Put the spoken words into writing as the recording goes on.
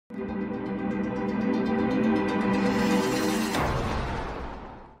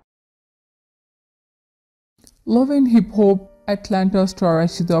Love and Hip Hop Atlanta star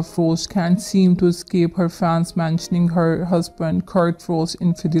Rasheeda Frost can't seem to escape her fans mentioning her husband Kirk Frost's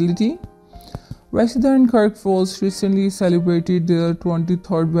infidelity. Rasheeda and Kirk Frost recently celebrated their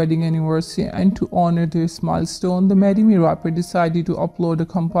 23rd wedding anniversary, and to honor this milestone, the Marry Me rapper decided to upload a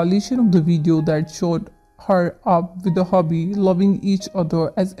compilation of the video that showed her up with the hubby loving each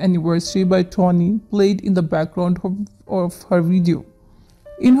other as Anniversary by Tony played in the background of her video.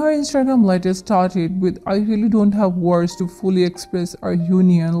 In her Instagram letter started with, "I really don't have words to fully express our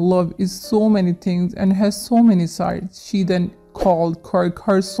union. Love is so many things and has so many sides." She then called Kirk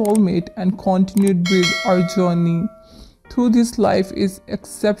her soulmate and continued with, "Our journey through this life is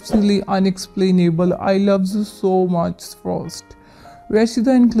exceptionally unexplainable. I love you so much, Frost."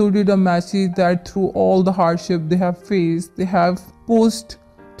 Rasheeda included a message that through all the hardship they have faced, they have pushed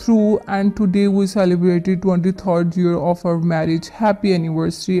through, and today we celebrated 23rd year of our marriage. Happy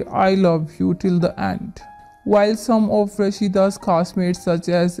anniversary. I love you till the end. While some of Rasheeda's castmates such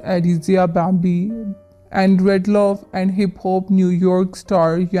as Adizia Bambi and Red Love and hip hop New York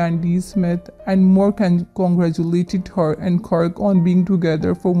star Yandy Smith and more congratulated her and Kirk on being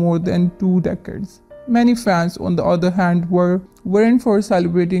together for more than 2 decades. Many fans, on the other hand, weren't for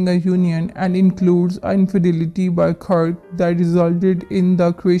celebrating a union and includes infidelity by Kirk that resulted in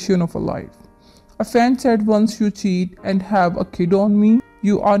the creation of a life. A fan said, "Once you cheat and have a kid on me,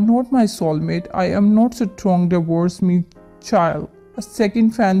 you are not my soulmate. I am not strong, divorce me, child." A second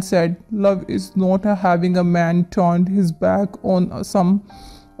fan said, "Love is not having a man turned his back on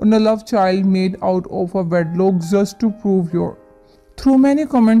a love child made out of a wedlock just to prove your." Through many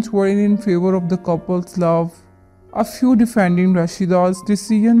comments were in favor of the couple's love, a few defending Rasheeda's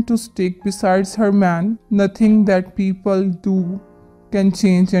decision to stick besides her man. "Nothing that people do can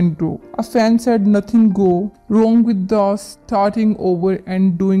change and grow." A fan said, "Nothing go wrong with the starting over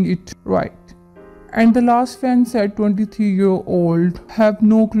and doing it right." And the last fan said, 23-year-old have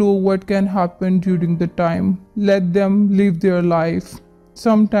no clue what can happen during the time. Let them live their life.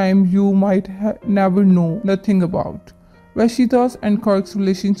 Sometime you might never know nothing about. Rasheeda's and Kirk's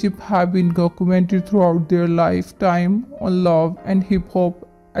relationship have been documented throughout their lifetime on Love and Hip Hop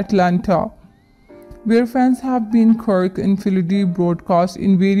Atlanta, where fans have been Kirk infidelity broadcast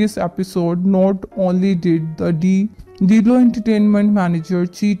in various episodes. Not only did the D'Lo entertainment manager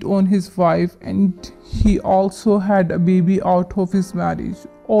cheat on his wife, and he also had a baby out of his marriage.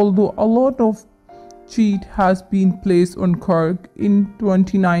 Although a lot of cheat has been placed on Kirk, in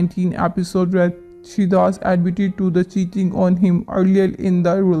 2019 episode Rasheeda admitted to the cheating on him earlier in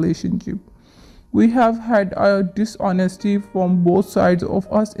the relationship. "We have had a dishonesty from both sides of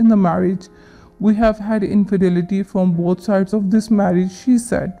us in the marriage. We have had infidelity from both sides of this marriage," she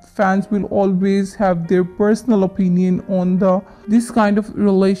said. Fans will always have their personal opinion on this kind of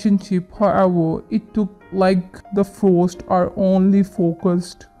relationship. However, it took like the Frost are only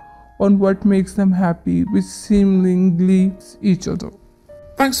focused on what makes them happy, which seemingly each other.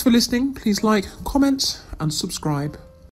 Thanks for listening. Please like, comment and subscribe.